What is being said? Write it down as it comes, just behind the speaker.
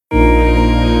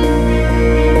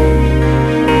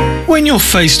When you're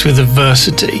faced with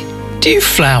adversity, do you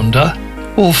flounder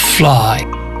or fly?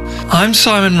 I'm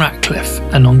Simon Ratcliffe,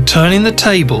 and on Turning the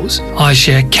Tables, I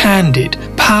share candid,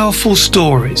 powerful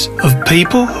stories of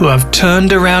people who have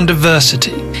turned around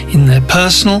adversity in their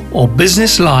personal or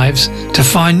business lives to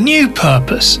find new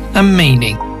purpose and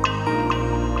meaning.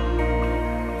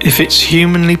 If it's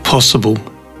humanly possible,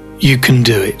 you can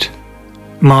do it.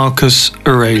 Marcus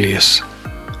Aurelius.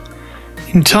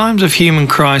 In times of human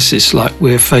crisis like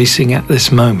we're facing at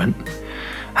this moment,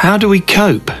 how do we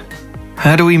cope?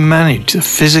 How do we manage the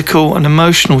physical and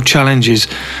emotional challenges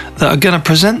that are going to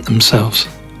present themselves?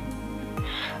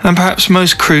 And perhaps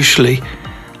most crucially,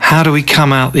 how do we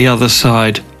come out the other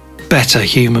side better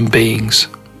human beings?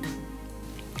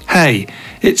 Hey,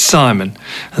 it's Simon,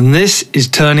 and this is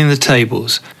Turning the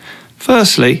Tables.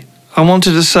 Firstly, I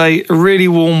wanted to say a really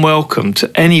warm welcome to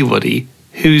anybody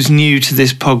who's new to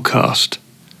this podcast.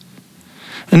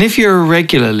 And if you're a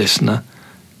regular listener,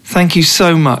 thank you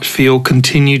so much for your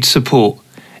continued support.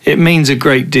 It means a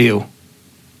great deal.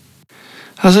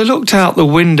 As I looked out the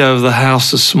window of the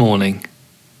house this morning,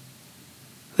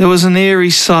 there was an eerie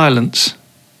silence.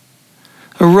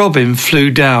 A robin flew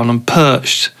down and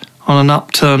perched on an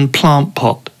upturned plant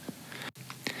pot,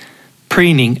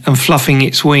 preening and fluffing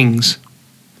its wings.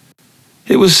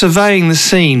 It was surveying the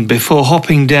scene before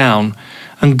hopping down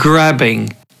and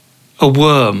grabbing a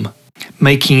worm,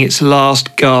 making its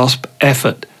last gasp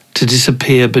effort to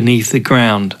disappear beneath the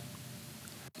ground.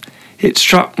 It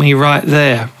struck me right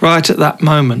there, right at that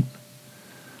moment.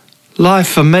 Life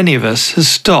for many of us has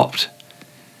stopped,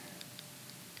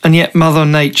 and yet Mother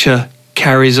Nature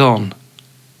carries on.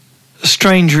 A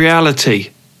strange reality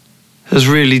has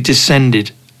really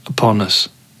descended upon us.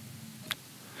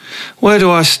 Where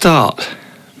do I start?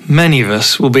 Many of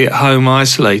us will be at home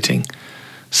isolating.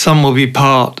 Some will be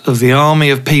part of the army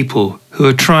of people who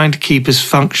are trying to keep us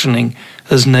functioning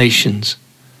as nations.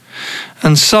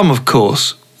 And some, of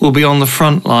course, will be on the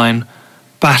front line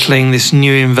battling this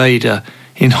new invader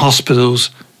in hospitals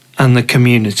and the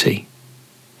community.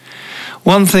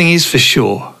 One thing is for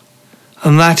sure,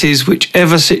 and that is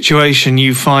whichever situation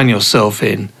you find yourself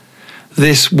in,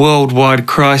 this worldwide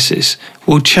crisis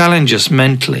will challenge us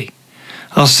mentally.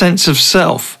 Our sense of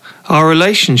self, our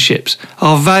relationships,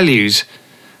 our values,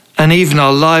 and even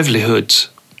our livelihoods.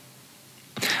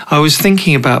 I was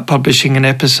thinking about publishing an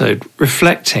episode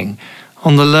reflecting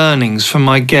on the learnings from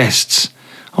my guests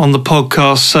on the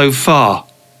podcast so far.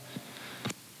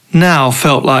 Now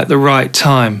felt like the right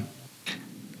time.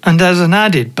 And as an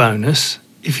added bonus,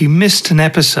 if you missed an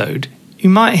episode, you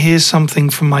might hear something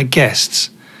from my guests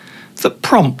that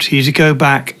prompt you to go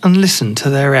back and listen to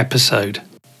their episode.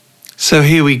 So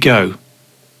here we go.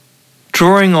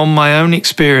 Drawing on my own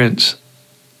experience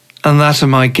and that of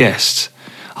my guests,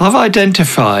 I've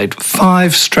identified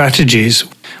 5 strategies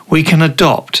we can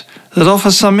adopt that offer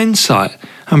some insight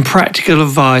and practical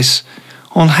advice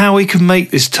on how we can make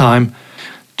this time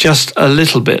just a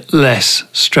little bit less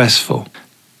stressful,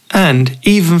 and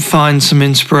even find some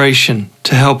inspiration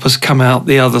to help us come out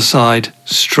the other side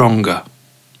stronger.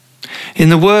 In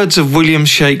the words of William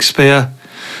Shakespeare,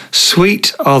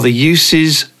 "Sweet are the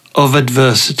uses of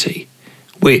adversity,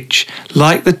 which,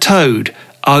 like the toad,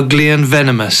 ugly and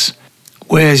venomous,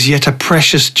 wears yet a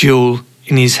precious jewel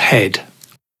in his head."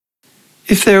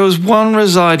 If there was one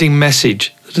residing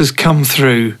message that has come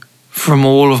through from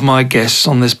all of my guests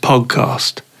on this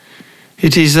podcast,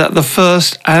 it is that the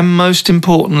first and most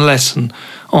important lesson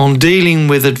on dealing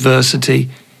with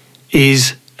adversity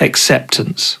is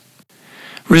acceptance.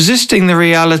 Resisting the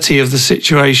reality of the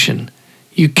situation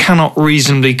you cannot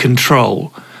reasonably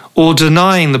control, or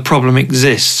denying the problem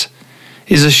exists,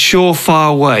 is a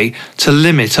surefire way to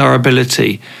limit our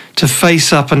ability to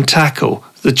face up and tackle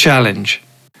the challenge.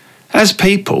 As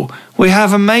people, we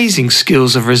have amazing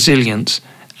skills of resilience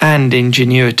and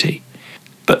ingenuity,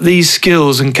 but these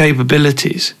skills and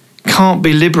capabilities can't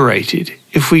be liberated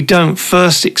if we don't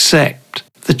first accept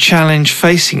the challenge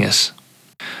facing us.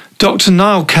 Dr.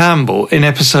 Niall Campbell, in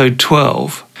episode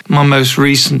 12, my most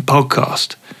recent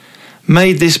podcast,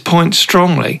 made this point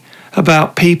strongly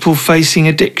about people facing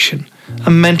addiction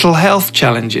and mental health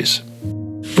challenges.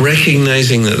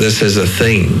 Recognizing that this is a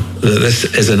thing, that this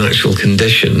is an actual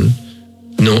condition,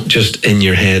 not just in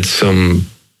your head, some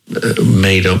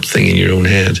made up thing in your own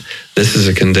head. This is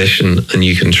a condition and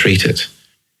you can treat it.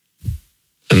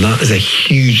 And that is a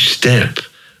huge step.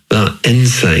 That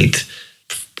insight,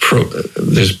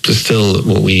 there's still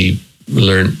what we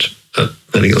learnt at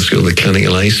medical school, the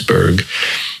clinical iceberg.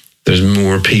 There's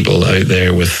more people out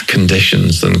there with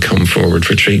conditions than come forward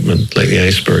for treatment, like the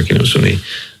iceberg. It's only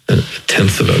a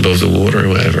tenth of it above the water or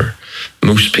whatever.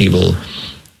 Most people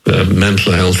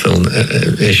mental health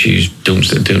issues, don't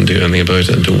do anything about it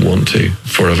and don't want to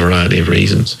for a variety of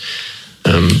reasons.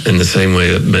 In the same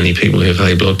way that many people who have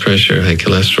high blood pressure, high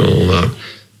cholesterol, all that,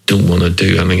 don't want to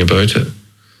do anything about it.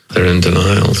 They're in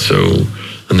denial,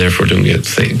 and therefore don't get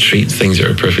things that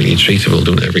are perfectly treatable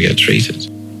don't ever get treated.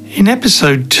 In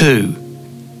episode 2,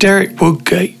 Derek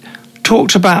Woodgate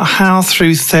talked about how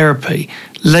through therapy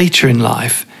later in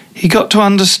life he got to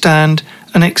understand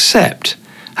and accept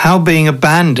how being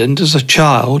abandoned as a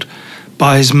child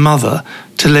by his mother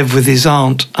to live with his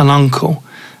aunt and uncle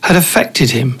had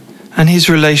affected him and his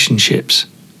relationships,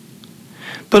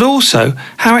 but also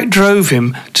how it drove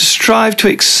him to strive to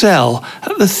excel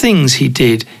at the things he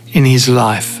did in his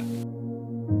life.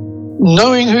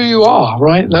 Knowing who you are,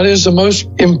 right? That is the most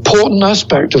important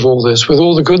aspect of all this, with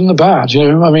all the good and the bad,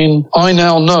 I mean, I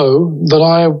now know that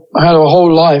I had a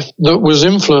whole life that was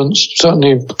influenced,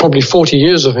 certainly probably 40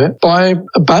 years of it, by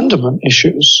abandonment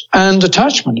issues and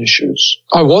attachment issues.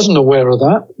 I wasn't aware of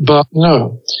that, but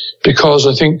no, because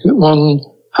I think that one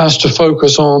has to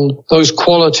focus on those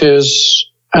qualities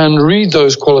and read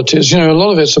those qualities. A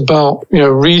lot of it's about,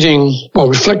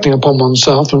 reflecting upon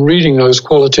oneself and reading those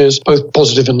qualities, both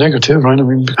positive and negative, right? I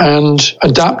mean, and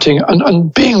adapting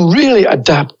and being really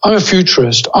adapt. I'm a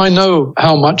futurist. I know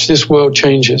how much this world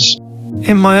changes.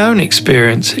 In my own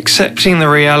experience, accepting the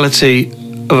reality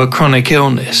of a chronic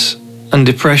illness and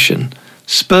depression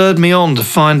spurred me on to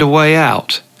find a way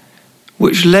out,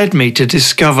 which led me to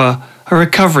discover a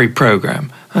recovery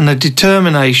program and a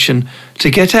determination to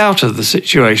get out of the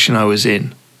situation I was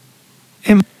in.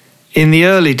 In the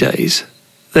early days,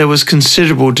 there was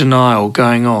considerable denial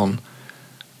going on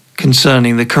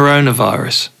concerning the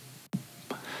coronavirus.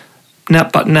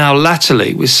 But now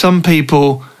latterly, with some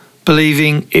people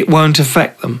believing it won't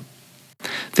affect them.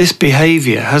 This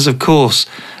behaviour has, of course,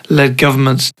 led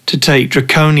governments to take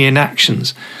draconian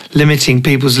actions, limiting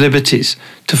people's liberties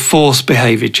to force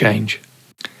behaviour change.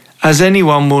 As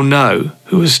anyone will know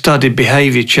who has studied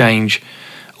behaviour change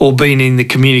or been in the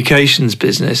communications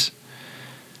business,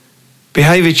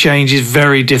 behaviour change is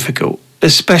very difficult,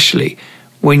 especially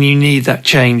when you need that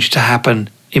change to happen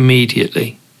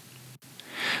immediately.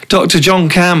 Dr. John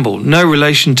Campbell, no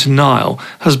relation to Niall,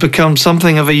 has become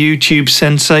something of a YouTube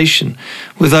sensation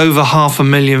with over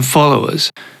 500,000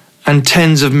 followers and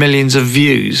tens of millions of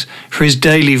views for his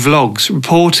daily vlogs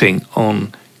reporting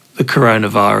on the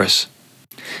coronavirus.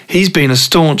 He's been a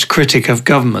staunch critic of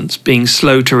governments being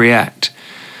slow to react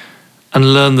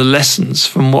and learn the lessons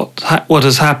from what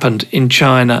has happened in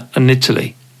China and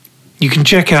Italy. You can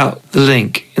check out the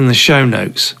link in the show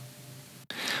notes.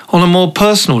 On a more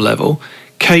personal level,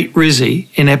 Kate Rizzi,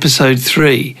 in episode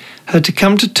 3, had to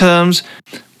come to terms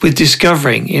with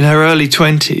discovering in her early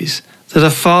 20s that her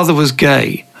father was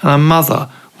gay and her mother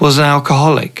was an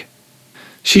alcoholic.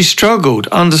 She struggled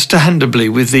understandably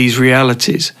with these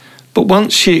realities, but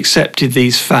once she accepted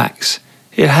these facts,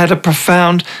 it had a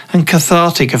profound and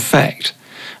cathartic effect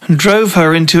and drove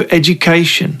her into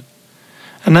education,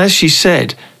 and as she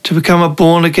said, to become a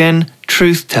born-again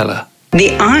truth teller.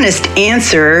 The honest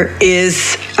answer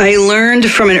is I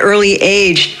learned from an early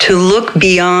age to look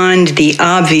beyond the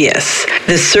obvious,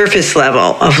 the surface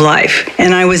level of life.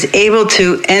 And I was able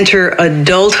to enter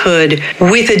adulthood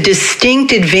with a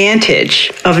distinct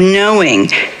advantage of knowing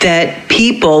that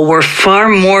people were far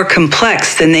more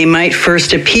complex than they might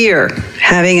first appear.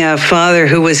 Having a father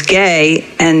who was gay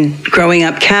and growing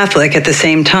up Catholic at the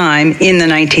same time in the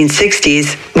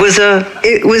 1960s was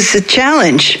a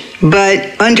challenge.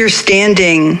 But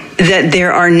understanding that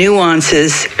there are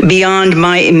nuances beyond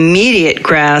my immediate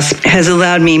grasp has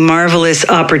allowed me marvelous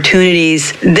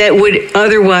opportunities that would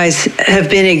otherwise have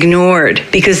been ignored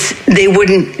because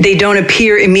they don't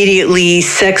appear immediately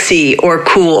sexy or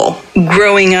cool.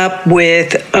 Growing up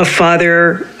with a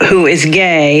father who is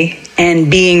gay and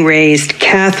being raised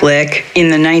Catholic in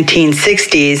the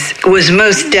 1960s was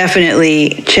most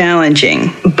definitely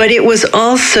challenging. But it was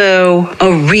also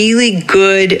a really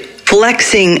good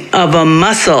flexing of a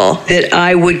muscle that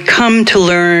I would come to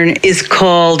learn is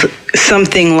called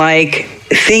something like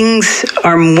things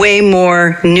are way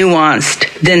more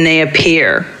nuanced than they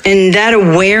appear. And that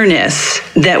awareness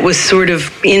that was sort of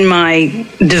in my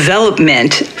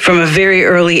development from a very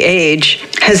early age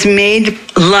has made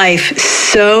life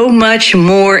so much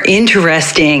more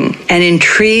interesting and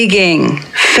intriguing,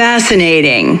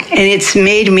 fascinating, and it's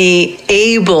made me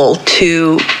able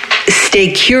to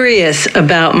stay curious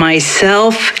about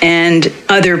myself and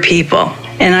other people.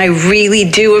 And I really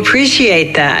do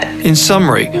appreciate that. In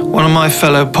summary, one of my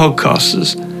fellow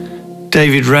podcasters,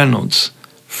 David Reynolds,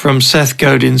 from Seth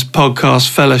Godin's Podcast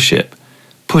Fellowship,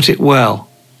 put it well.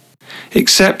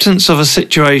 Acceptance of a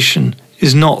situation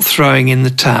is not throwing in the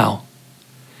towel.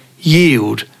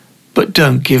 Yield, but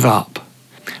don't give up.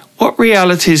 What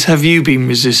realities have you been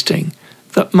resisting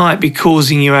that might be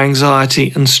causing you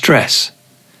anxiety and stress?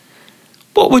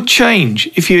 What would change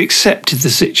if you accepted the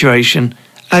situation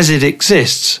as it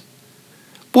exists?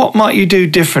 What might you do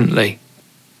differently?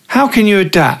 How can you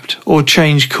adapt or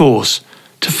change course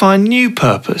to find new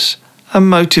purpose and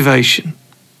motivation?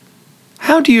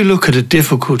 How do you look at a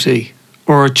difficulty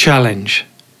or a challenge?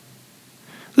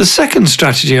 The second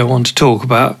strategy I want to talk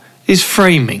about is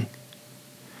framing.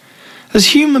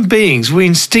 As human beings, we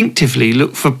instinctively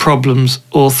look for problems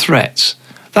or threats.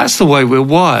 That's the way we're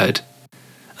wired.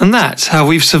 And that's how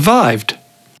we've survived.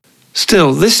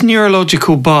 Still, this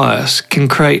neurological bias can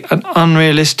create an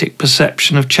unrealistic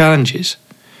perception of challenges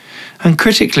and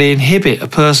critically inhibit a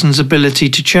person's ability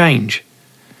to change.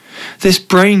 This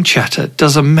brain chatter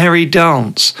does a merry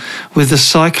dance with the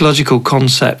psychological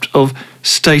concept of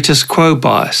status quo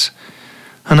bias,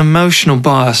 an emotional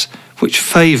bias which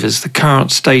favours the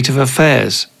current state of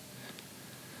affairs.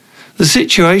 The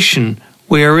situation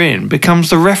we are in becomes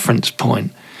the reference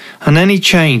point, and any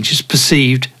change is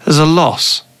perceived as a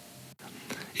loss.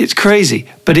 It's crazy,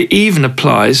 but it even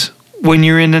applies when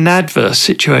you're in an adverse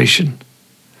situation.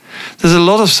 There's a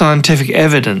lot of scientific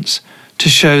evidence to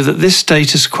show that this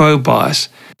status quo bias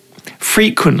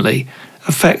frequently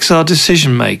affects our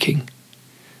decision making,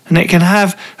 and it can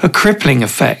have a crippling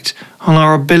effect on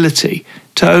our ability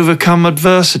to overcome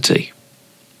adversity.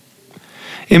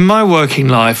 In my working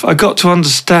life, I got to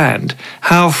understand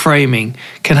how framing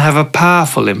can have a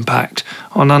powerful impact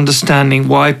on understanding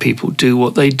why people do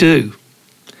what they do.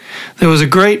 There was a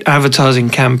great advertising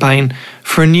campaign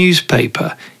for a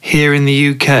newspaper here in the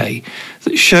UK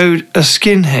that showed a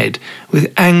skinhead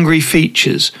with angry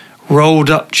features, rolled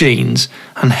up jeans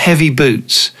and heavy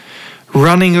boots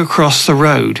running across the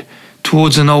road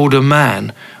towards an older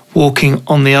man walking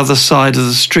on the other side of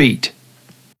the street.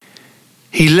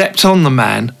 He leapt on the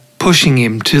man, pushing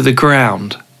him to the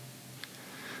ground.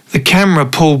 The camera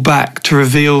pulled back to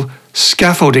reveal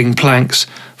scaffolding planks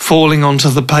falling onto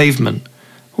the pavement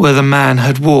where the man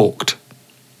had walked.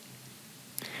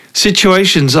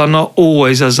 Situations are not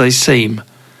always as they seem,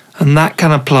 and that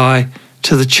can apply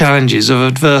to the challenges of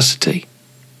adversity.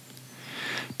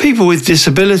 People with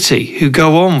disability who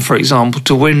go on, for example,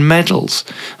 to win medals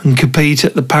and compete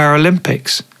at the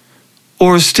Paralympics,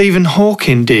 or as Stephen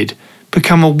Hawking did,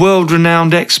 become a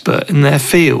world-renowned expert in their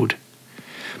field,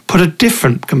 put a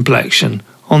different complexion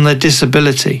on their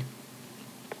disability.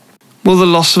 Will the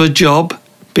loss of a job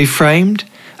be framed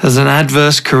as an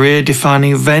adverse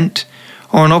career-defining event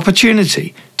or an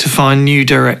opportunity to find new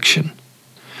direction?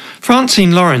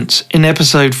 Francine Lawrence, in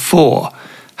episode 4,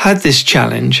 had this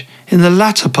challenge in the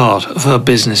latter part of her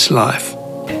business life.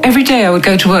 Every day I would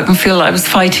go to work and feel like I was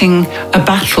fighting a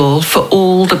battle for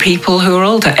all the people who are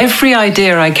older. Every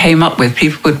idea I came up with,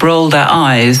 people would roll their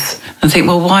eyes and think,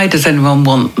 well, why does anyone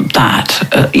want that?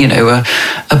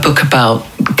 A book about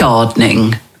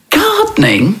gardening.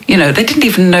 Gardening? They didn't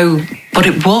even know what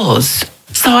it was.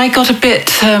 So I got a bit,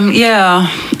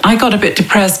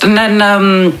 depressed. And then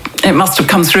it must have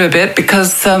come through a bit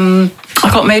because I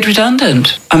got made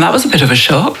redundant. And that was a bit of a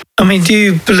shock. I mean, do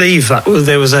you believe that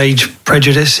there was age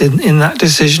prejudice in that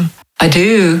decision? I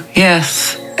do,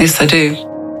 yes. Yes, I do.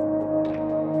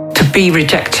 To be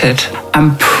rejected,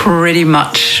 and pretty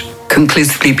much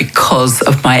conclusively because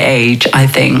of my age, I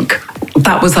think.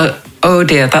 That was oh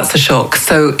dear, that's a shock.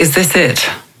 So is this it?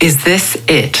 Is this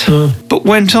it? But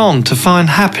went on to find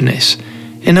happiness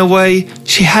in a way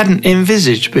she hadn't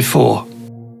envisaged before.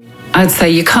 I'd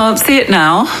say you can't see it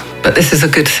now, but this is a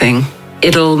good thing.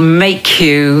 It'll make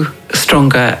you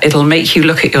stronger. It'll make you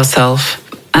look at yourself.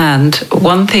 And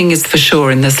one thing is for sure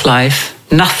in this life,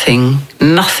 nothing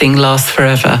lasts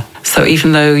forever. So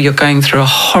even though you're going through a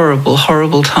horrible,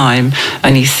 horrible time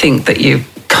and you think that you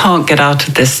can't get out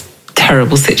of this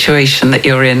terrible situation that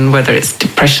you're in, whether it's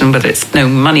depression, whether it's no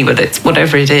money, whether it's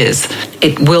whatever it is,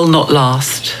 it will not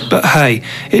last. But hey,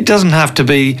 it doesn't have to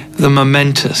be the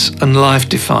momentous and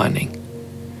life-defining.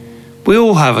 We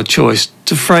all have a choice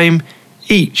to frame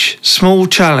each small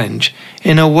challenge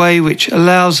in a way which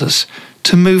allows us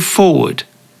to move forward.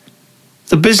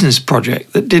 The business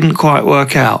project that didn't quite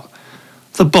work out,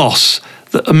 the boss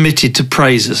that omitted to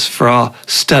praise us for our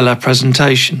stellar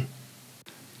presentation.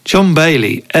 John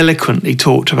Bailey eloquently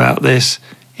talked about this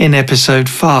in episode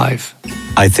 5.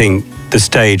 I think the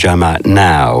stage I'm at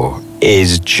now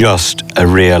is just a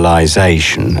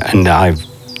realisation, and I've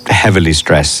heavily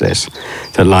stressed this,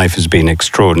 that life has been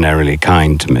extraordinarily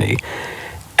kind to me.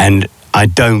 And I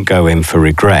don't go in for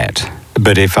regret,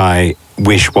 But if I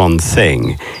wish one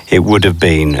thing, it would have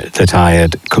been that I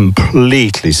had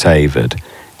completely savoured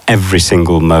every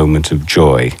single moment of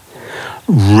joy,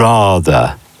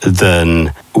 rather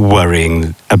than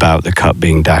worrying about the cup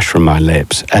being dashed from my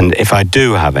lips. And if I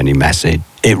do have any message,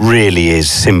 it really is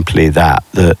simply that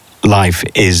life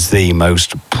is the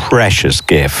most precious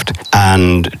gift,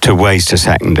 and to waste a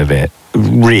second of it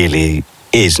really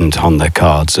isn't on the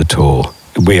cards at all.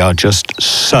 We are just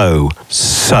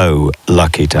so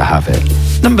lucky to have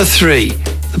it. Number 3,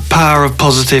 the power of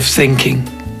positive thinking.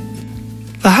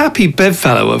 The happy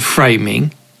bedfellow of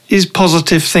framing is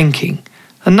positive thinking,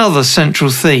 another central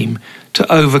theme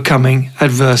to overcoming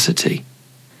adversity.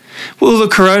 Will the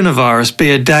coronavirus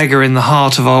be a dagger in the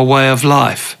heart of our way of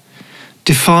life,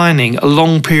 defining a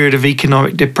long period of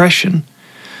economic depression,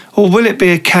 or will it be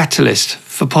a catalyst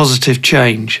for positive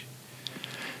change?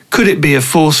 Could it be a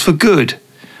force for good,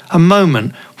 a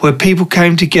moment where people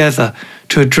came together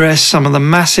to address some of the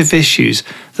massive issues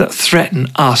that threaten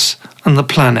us and the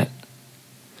planet?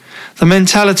 The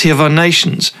mentality of our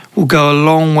nations will go a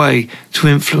long way to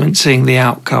influencing the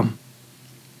outcome.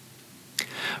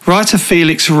 Writer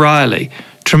Felix Riley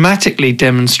dramatically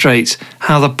demonstrates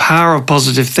how the power of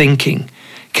positive thinking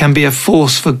can be a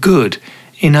force for good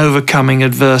in overcoming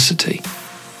adversity.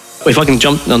 If I can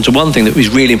jump onto one thing that was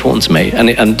really important to me,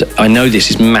 and I know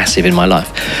this is massive in my life.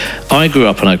 I grew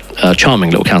up on a charming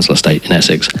little council estate in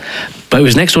Essex, but it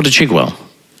was next door to Chigwell.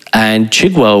 And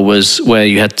Chigwell was where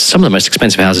you had some of the most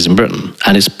expensive houses in Britain,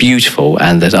 and it's beautiful,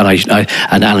 and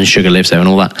Alan Sugar lives there and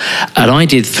all that. And I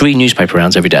did 3 newspaper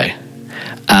rounds every day.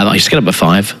 I used to get up at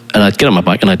 5, and I'd get on my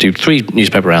bike and I'd do 3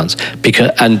 newspaper rounds.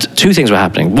 And 2 things were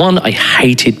happening. One, I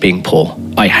hated being poor.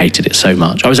 I hated it so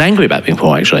much. I was angry about being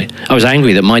poor, actually. I was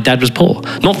angry that my dad was poor.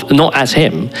 Not as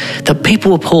him, that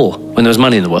people were poor when there was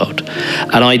money in the world.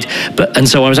 And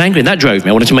so I was angry, and that drove me.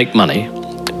 I wanted to make money.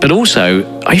 But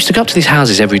also, I used to go up to these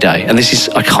houses every day, and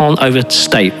I can't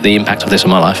overstate the impact of this on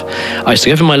my life. I used to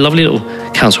go from my lovely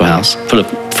little council house full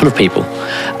of people,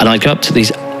 and I'd go up to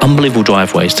these unbelievable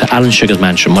driveways to Alan Sugar's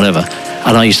mansion, whatever,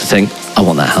 and I used to think, I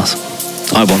want that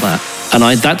house. I want that.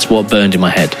 And that's what burned in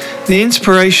my head. The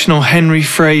inspirational Henry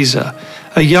Fraser,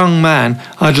 a young man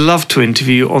I'd love to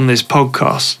interview on this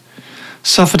podcast,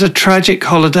 suffered a tragic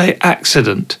holiday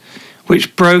accident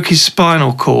which broke his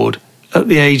spinal cord at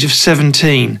the age of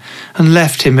 17 and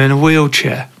left him in a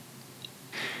wheelchair.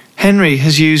 Henry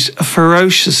has used a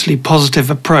ferociously positive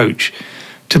approach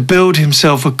to build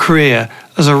himself a career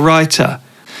as a writer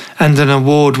and an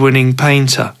award-winning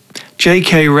painter.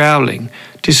 J.K. Rowling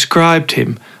described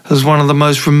him as one of the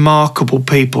most remarkable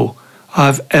people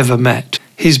I've ever met.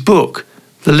 His book,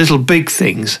 The Little Big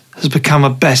Things, has become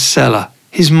a bestseller.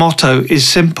 His motto is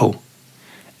simple: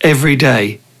 every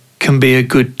day can be a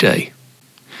good day.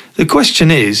 The question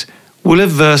is, will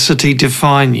adversity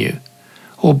define you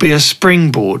or be a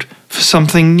springboard for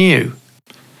something new?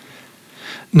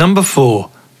 Number 4,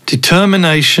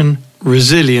 determination,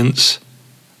 resilience,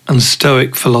 and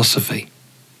Stoic philosophy.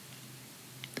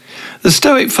 The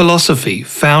Stoic philosophy,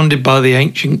 founded by the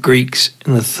ancient Greeks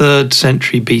in the 3rd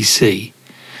century BC,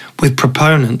 with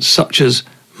proponents such as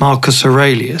Marcus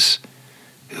Aurelius,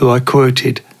 who I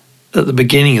quoted at the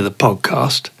beginning of the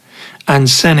podcast, and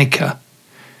Seneca,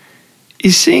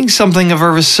 is seeing something of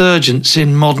a resurgence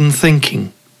in modern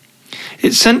thinking.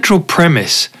 Its central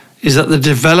premise is that the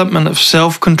development of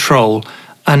self-control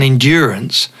and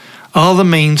endurance are the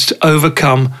means to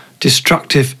overcome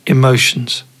destructive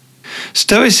emotions.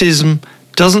 Stoicism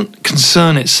doesn't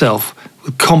concern itself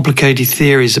with complicated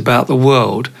theories about the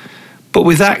world, but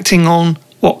with acting on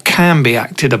what can be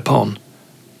acted upon,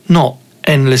 not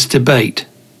endless debate.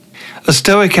 A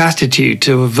Stoic attitude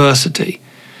to adversity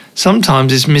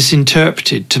sometimes is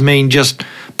misinterpreted to mean just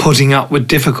putting up with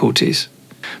difficulties,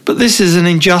 but this is an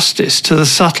injustice to the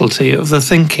subtlety of the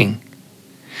thinking.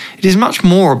 It is much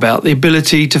more about the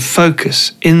ability to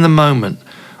focus in the moment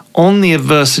on the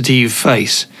adversity you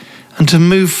face and to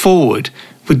move forward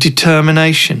with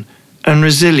determination and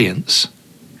resilience.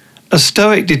 A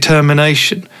Stoic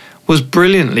determination was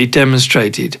brilliantly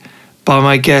demonstrated by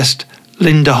my guest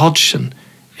Linda Hodgson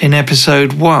in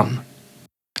episode 1.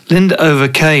 Linda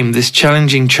overcame this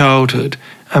challenging childhood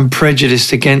and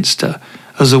prejudice against her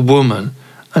as a woman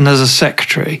and as a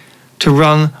secretary to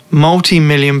run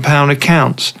multi-million-pound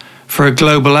accounts for a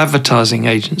global advertising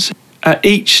agency. At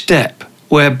each step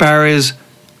where barriers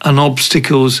and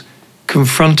obstacles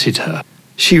confronted her,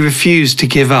 she refused to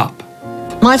give up.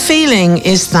 My feeling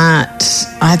is that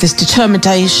I had this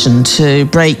determination to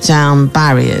break down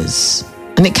barriers,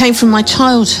 and it came from my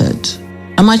childhood.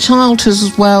 And my childhood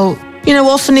was, well, You know,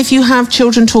 often if you have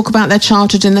children talk about their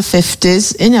childhood in the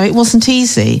 50s, you know, it wasn't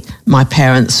easy. My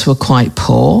parents were quite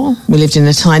poor. We lived in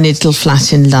a tiny little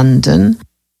flat in London,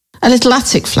 a little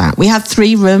attic flat. We had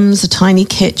 3 rooms, a tiny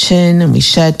kitchen, and we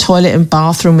shared toilet and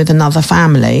bathroom with another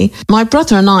family. My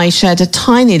brother and I shared a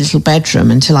tiny little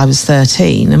bedroom until I was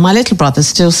 13, and my little brother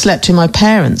still slept in my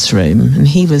parents' room, and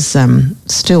he was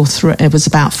it was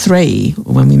about 3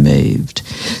 when we moved.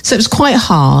 So it was quite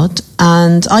hard,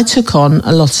 and I took on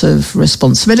a lot of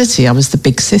responsibility. I was the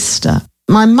big sister.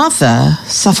 My mother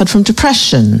suffered from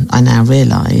depression, I now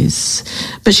realise,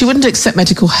 but she wouldn't accept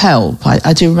medical help.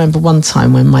 I do remember one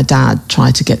time when my dad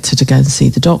tried to get her to go and see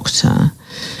the doctor.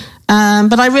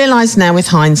 But I realise now with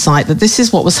hindsight that this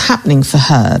is what was happening for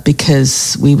her,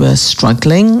 because we were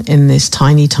struggling in this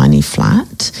tiny, tiny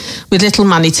flat with little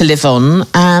money to live on,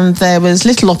 and there was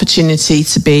little opportunity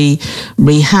to be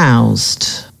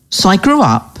rehoused. So I grew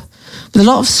up with a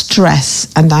lot of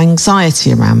stress and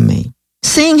anxiety around me.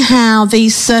 Seeing how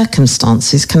these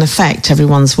circumstances can affect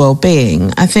everyone's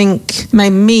well-being, I think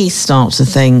made me start to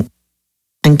think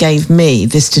and gave me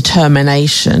this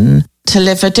determination to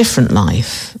live a different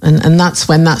life. And that's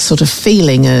when that sort of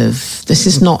feeling of this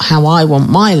is not how I want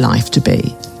my life to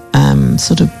be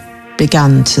sort of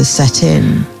began to set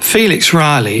in. Felix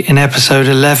Riley in episode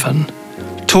 11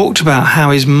 talked about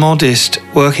how his modest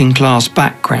working class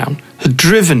background had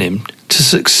driven him to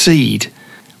succeed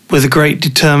with a great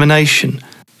determination.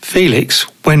 Felix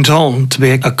went on to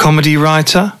be a comedy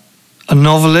writer, a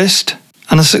novelist,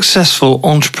 and a successful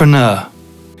entrepreneur.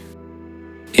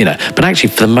 You know, but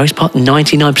actually, for the most part,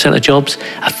 99% of jobs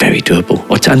are very doable,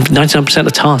 or 99%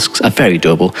 of tasks are very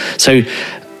doable. So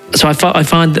I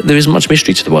find that there isn't much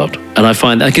mystery to the world, and I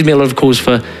find that gives me a lot of cause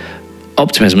for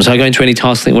optimism. So I go into any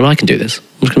task, think, well, I can do this.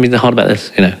 What's going to be hard about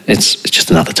this? You know, it's just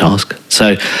another task.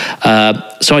 So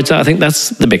I think that's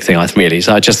the big thing.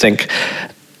 So I just think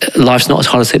life's not as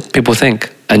hard as people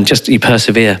think, and just you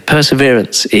persevere.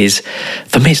 Perseverance is,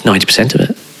 for me, it's 90% of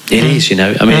it. It is, you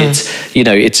know. I mean,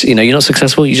 you're not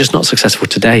successful. You're just not successful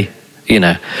today, you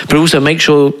know. But also make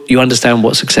sure you understand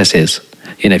what success is.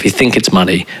 You know, if you think it's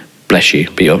money, bless you,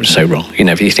 but you're so wrong. You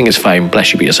know, if you think it's fame,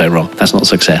 bless you, but you're so wrong. That's not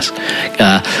success.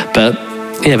 But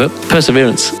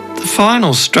perseverance. The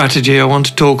final strategy I want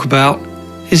to talk about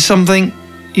is something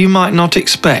you might not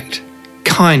expect: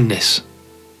 kindness.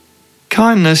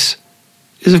 Kindness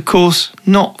is, of course,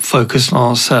 not focused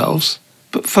on ourselves,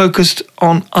 but focused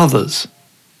on others.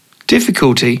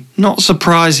 Difficulty, not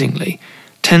surprisingly,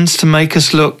 tends to make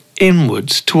us look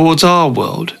inwards towards our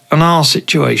world and our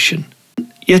situation.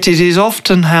 Yet it is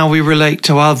often how we relate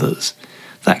to others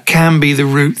that can be the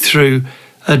route through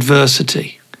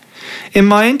adversity. In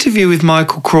my interview with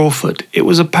Michael Crawford, it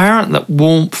was apparent that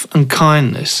warmth and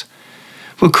kindness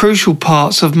were crucial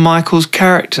parts of Michael's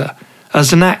character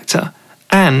as an actor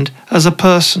and as a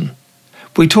person.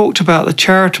 We talked about the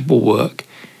charitable work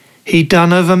he'd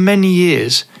done over many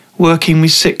years working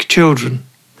with sick children.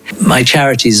 My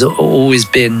charity's always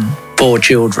been for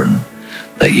children,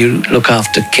 that you look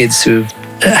after kids who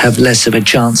have less of a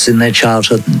chance in their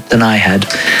childhood than I had.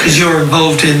 Because you're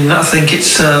involved in, I think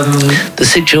it's... the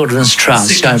Sick Children's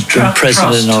Trust. I've been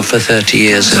president of for 30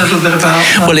 years. A little bit about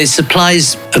that. Well, it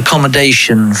supplies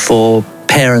accommodation for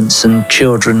parents and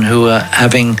children who are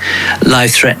having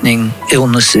life-threatening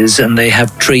illnesses, and they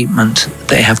have treatment.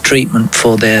 They have treatment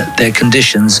for their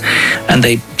conditions, and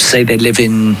they say they live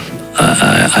in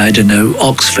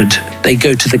Oxford. They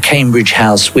go to the Cambridge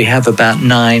House. We have about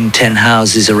 9-10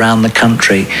 houses around the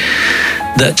country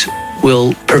that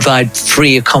will provide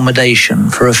free accommodation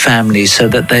for a family, so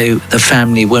that the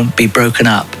family won't be broken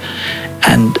up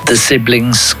and the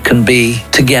siblings can be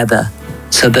together,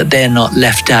 so that they're not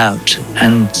left out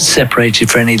and separated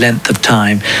for any length of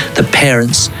time. The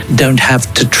parents don't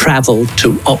have to travel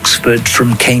to Oxford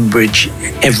from Cambridge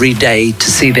every day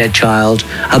to see their child,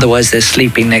 otherwise they're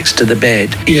sleeping next to the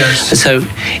bed. Yes. So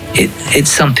it's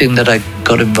something that I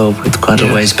got involved with quite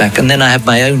a ways back. And then I have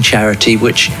my own charity,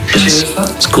 which is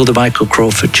it's called the Michael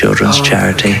Crawford Children's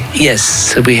Charity. Yes,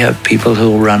 so we have people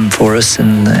who will run for us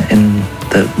in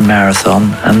the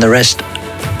marathon, and the rest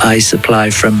I supply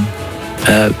from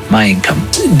my income.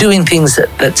 Doing things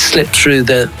that slip through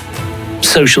the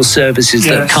social services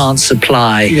that can't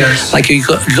supply. Yes. Like you've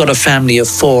got a family of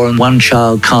 4 and one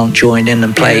child can't join in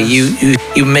and play. Yes.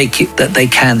 You make it that they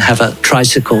can have a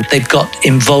tricycle. They've got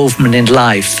involvement in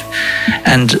life,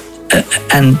 and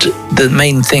the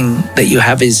main thing that you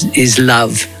have is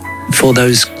love for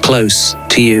those close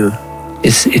to you.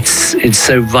 It's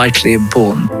so vitally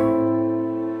important.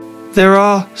 There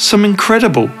are some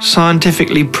incredible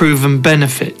scientifically proven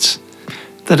benefits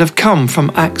that have come from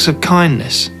acts of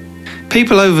kindness.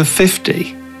 People over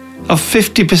 50 are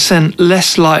 50%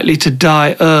 less likely to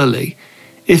die early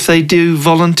if they do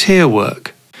volunteer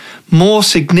work, more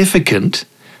significant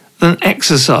than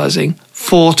exercising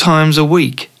 4 times a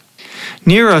week.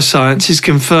 Neuroscience is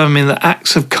confirming that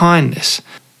acts of kindness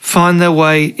find their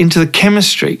way into the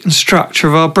chemistry and structure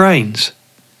of our brains.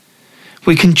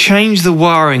 We can change the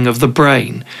wiring of the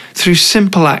brain through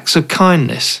simple acts of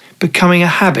kindness, becoming a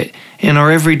habit in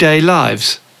our everyday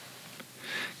lives.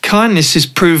 Kindness is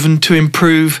proven to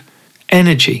improve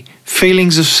energy,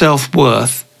 feelings of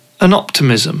self-worth, and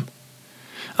optimism.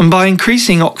 And by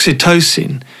increasing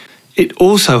oxytocin, it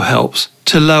also helps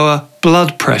to lower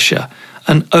blood pressure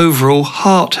and overall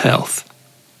heart health.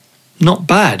 Not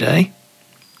bad, eh?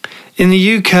 In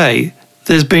the UK,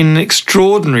 there's been an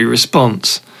extraordinary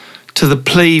response to the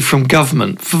plea from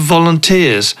government for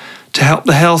volunteers to help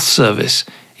the health service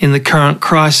in the current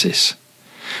crisis,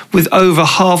 with over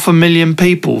 500,000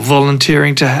 people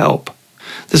volunteering to help.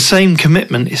 The same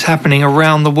commitment is happening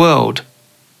around the world.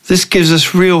 This gives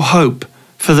us real hope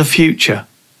for the future.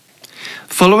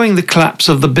 Following the collapse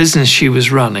of the business she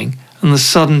was running and the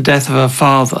sudden death of her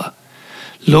father,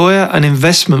 lawyer and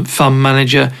investment fund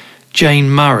manager Jane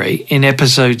Murray in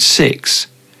episode 6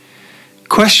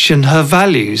 questioned her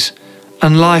values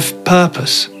and life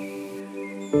purpose.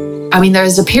 I mean, there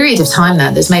is a period of time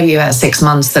there's maybe about 6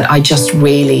 months that I just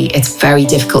really, it's very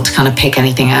difficult to kind of pick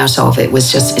anything out of. It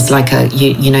was just, it's like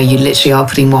you literally are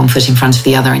putting one foot in front of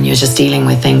the other and you're just dealing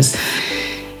with things.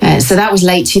 So that was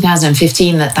late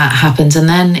 2015 that happened. And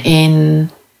then in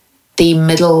the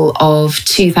middle of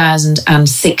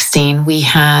 2016, we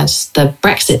had the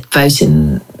Brexit vote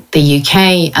in the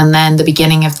UK and then the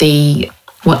beginning of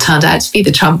what turned out to be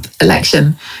the Trump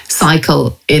election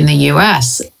cycle in the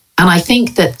US. And I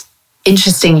think that,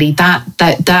 interestingly,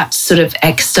 that sort of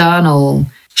external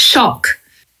shock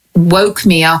woke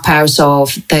me up out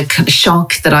of the kind of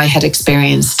shock that I had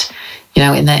experienced,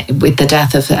 with the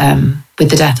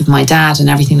death of my dad and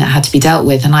everything that had to be dealt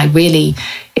with. And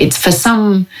it's for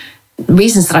some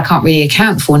reasons that I can't really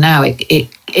account for now.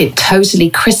 It totally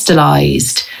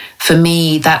crystallized for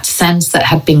me that sense that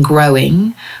had been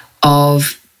growing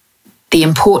of the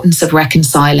importance of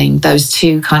reconciling those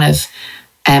two kind of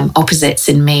opposites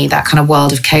in me, that kind of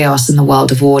world of chaos and the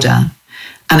world of order,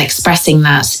 and expressing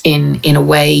that in a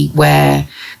way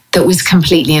that was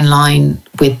completely in line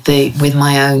with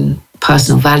my own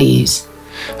personal values.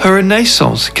 Her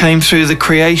renaissance came through the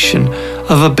creation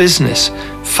of a business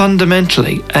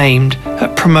fundamentally aimed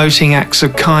at promoting acts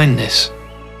of kindness.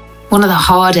 One of the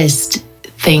hardest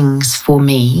things for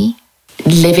me,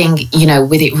 living,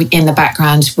 with it in the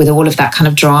background, with all of that kind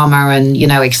of drama and,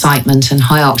 excitement and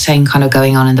high octane kind of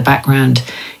going on in the background,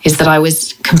 is that I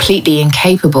was completely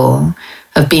incapable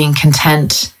of being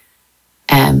content,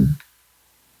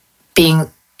 being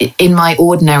in my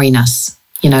ordinariness,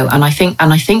 and I think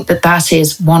that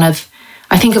is one of,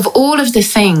 I think of all of the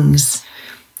things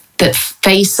that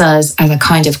face us as a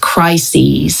kind of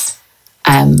crises,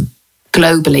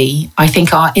 globally, I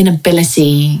think our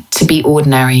inability to be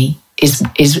ordinary is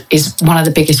one of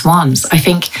the biggest ones. I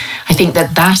think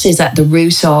that is at the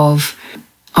root of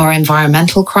our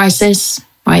environmental crisis,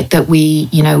 right? That we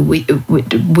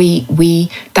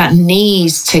that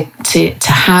needs to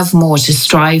have more, to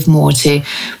strive more, to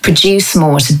produce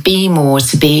more, to be more,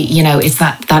 to be, it's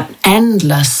that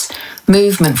endless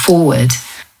movement forward.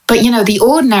 But the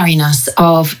ordinariness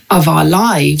of our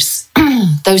lives,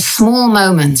 those small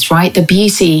moments, right? The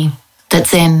beauty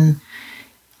that's in,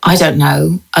 I don't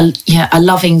know, a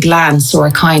loving glance or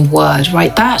a kind word,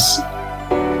 right?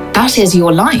 That is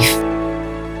your life.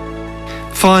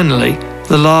 Finally,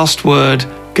 the last word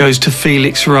goes to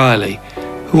Felix Riley,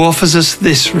 who offers us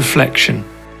this reflection.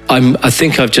 I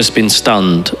think I've just been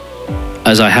stunned,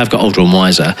 as I have got older and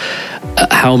wiser,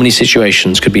 at how many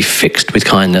situations could be fixed with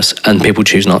kindness and people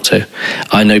choose not to.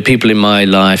 I know people in my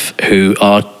life who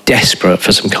are desperate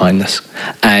for some kindness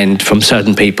and from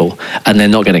certain people, and they're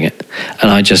not getting it.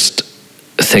 And I just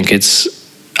think it's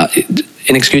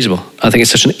inexcusable. I think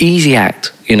it's such an easy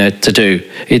act, to do.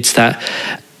 It's that,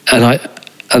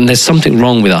 and there's something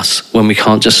wrong with us when we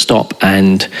can't just stop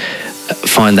and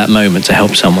find that moment to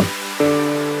help someone.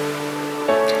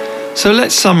 So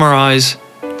let's summarise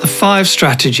the 5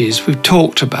 strategies we've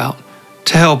talked about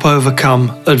to help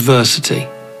overcome adversity.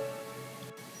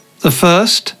 The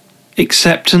first,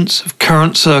 acceptance of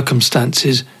current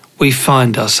circumstances we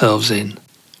find ourselves in.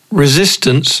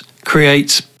 Resistance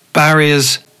creates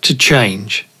barriers to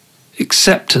change.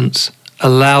 Acceptance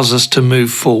allows us to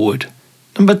move forward.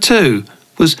 Number 2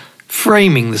 was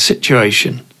framing the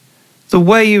situation. The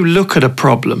way you look at a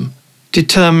problem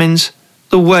determines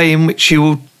the way in which you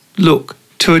will look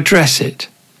to address it.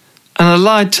 And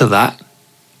allied to that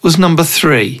was number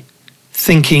 3,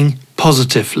 thinking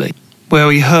positively, where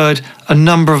we heard a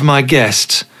number of my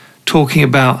guests talking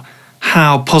about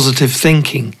how positive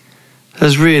thinking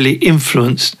has really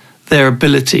influenced their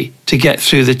ability to get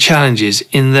through the challenges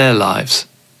in their lives.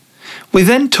 We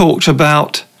then talked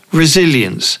about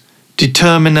resilience,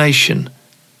 determination,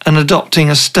 and adopting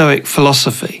a Stoic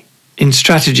philosophy in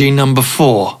strategy number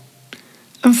 4.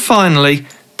 And finally,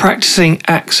 practicing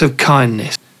acts of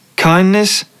kindness.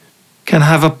 Kindness can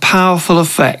have a powerful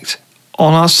effect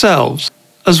on ourselves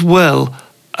as well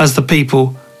as the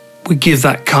people we give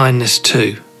that kindness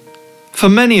to. For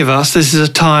many of us, this is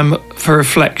a time for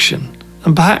reflection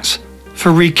and perhaps for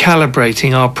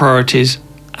recalibrating our priorities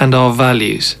and our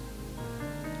values.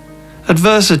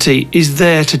 Adversity is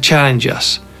there to challenge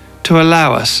us, to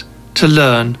allow us to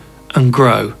learn and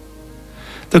grow.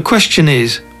 The question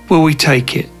is, will we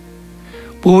take it?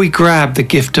 Will we grab the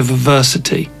gift of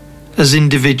adversity as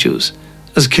individuals,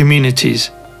 as communities,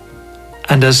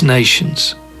 and as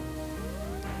nations?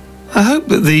 I hope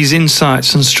that these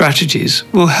insights and strategies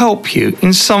will help you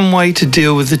in some way to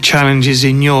deal with the challenges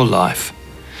in your life,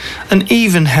 and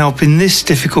even help in this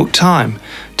difficult time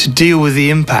to deal with the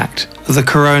impact of the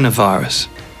coronavirus.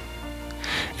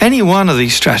 Any one of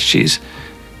these strategies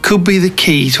could be the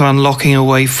key to unlocking a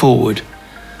way forward,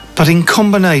 but in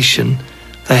combination,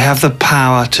 they have the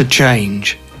power to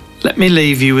change. Let me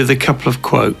leave you with a couple of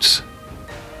quotes.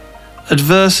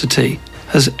 Adversity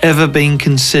has ever been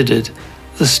considered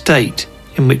the state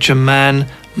in which a man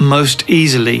most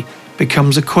easily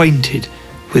becomes acquainted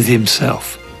with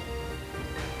himself.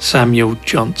 Samuel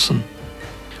Johnson.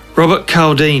 Robert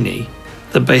Cialdini,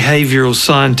 the behavioural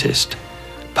scientist,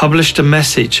 published a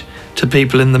message to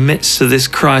people in the midst of this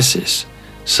crisis,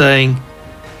 saying,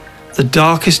 "The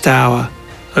darkest hour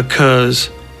occurs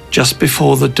just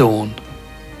before the dawn.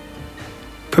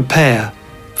 Prepare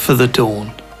for the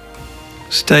dawn.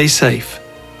 Stay safe.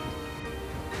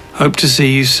 Hope to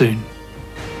see you soon."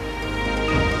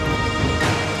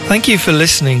 Thank you for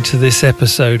listening to this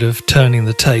episode of Turning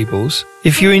the Tables.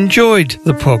 If you enjoyed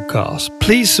the podcast,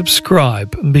 please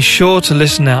subscribe and be sure to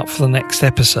listen out for the next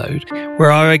episode,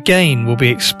 where I again will be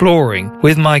exploring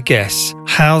with my guests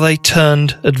how they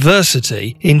turned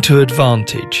adversity into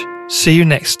advantage. See you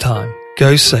next time.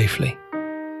 Go safely.